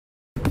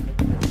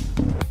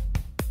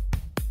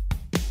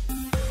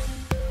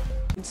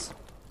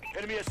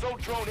Enemy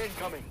assault drone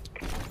incoming.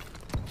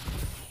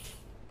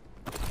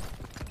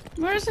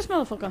 Where is this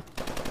motherfucker?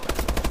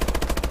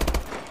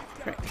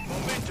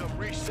 Momentum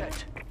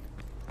reset.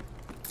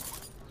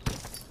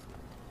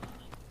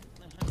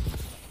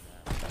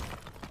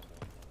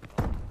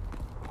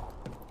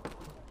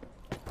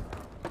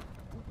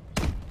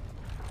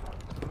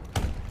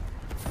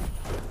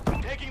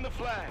 Taking the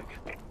flag.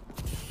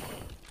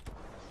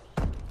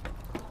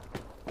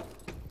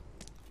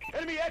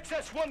 Enemy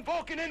XS-1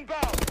 Vulcan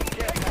inbound.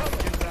 Get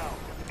inbound.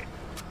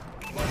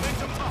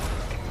 Momentum up.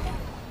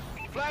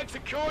 Flag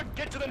secured.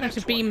 Get to the next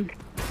That's a beam. one.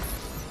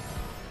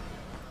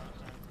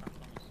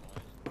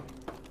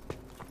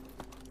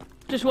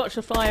 Just watch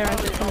the fire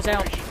as it comes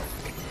out.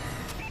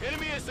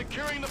 Enemy is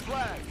securing the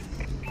flag.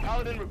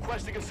 Paladin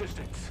requesting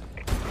assistance.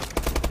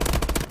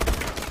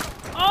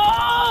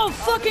 Oh,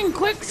 fucking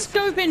quick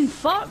scoping,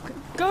 fuck!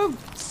 Go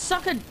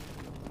suck a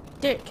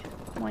dick,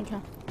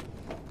 wanker.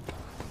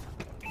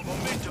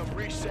 Momentum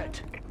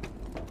reset.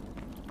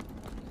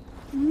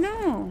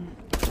 No.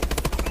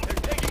 They're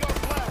taking our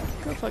flag.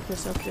 Go fuck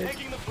yourself, dude.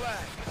 Taking the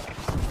flag.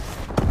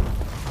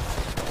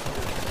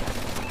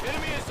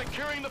 Enemy is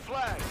securing the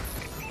flag.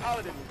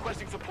 Paladin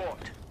requesting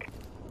support.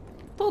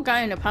 Poor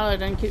guy in a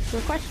paladin keeps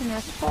requesting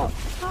their support.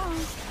 Ah.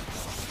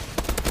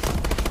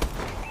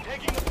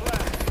 Taking the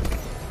flag.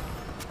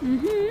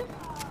 Mm-hmm.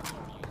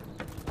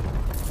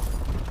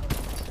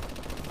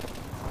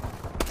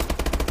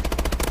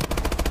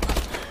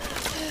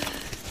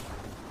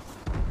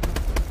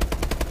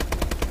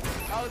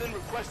 Paladin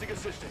requesting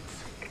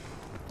assistance.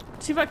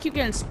 See if I keep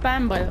getting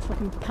spammed by that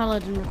fucking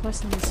paladin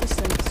requesting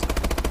assistance.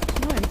 It's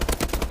annoying.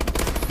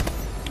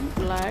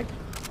 Lag.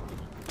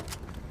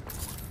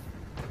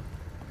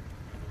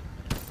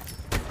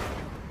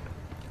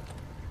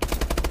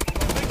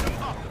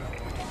 Momentum up.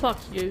 Fuck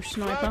you,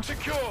 sniper. Flag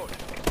secured.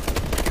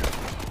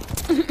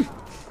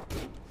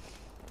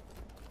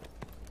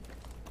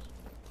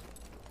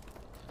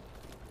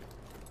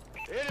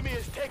 The enemy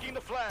is taking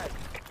the flag.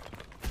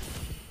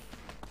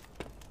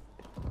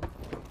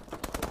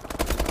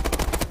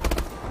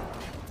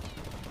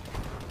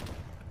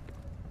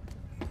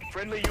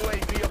 Friendly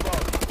UAV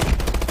above.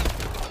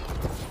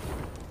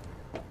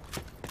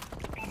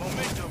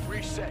 Momentum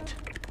reset.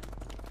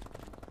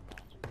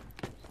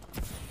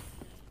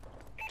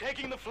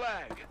 Taking the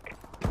flag.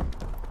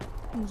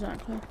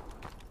 Exactly.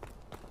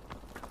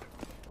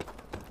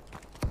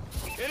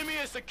 Enemy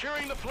is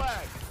securing the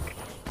flag.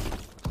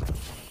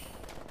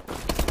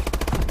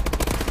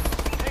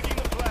 Taking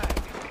the flag.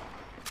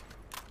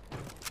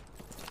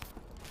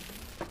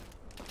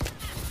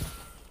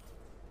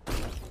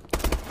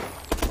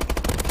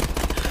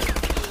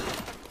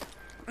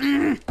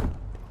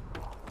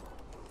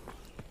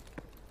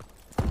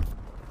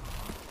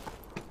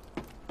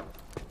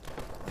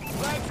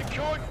 Flag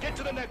secured. Get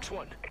to the next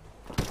one.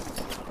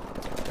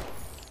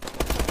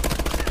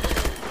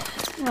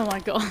 Oh my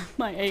god,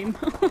 my aim.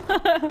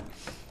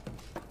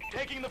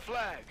 Taking the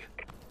flag.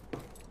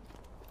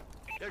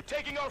 They're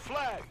taking our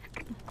flag.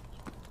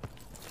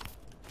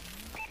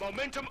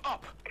 Momentum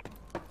up.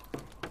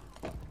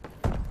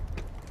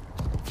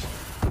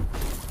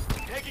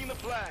 Taking the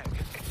flag.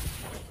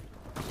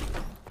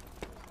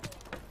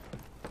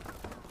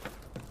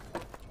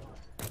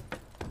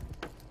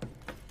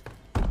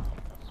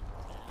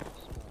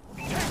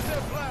 Take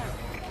their flag.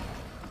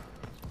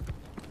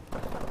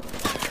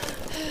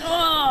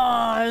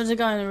 Oh, there's a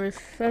guy on the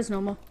roof. There's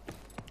normal.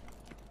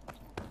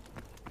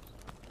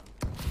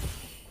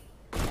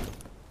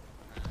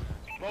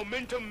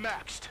 Momentum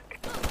maxed.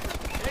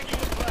 Taking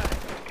the flag.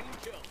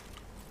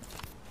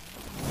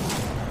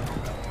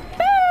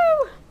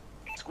 Woo!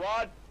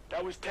 Squad,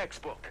 that was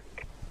textbook.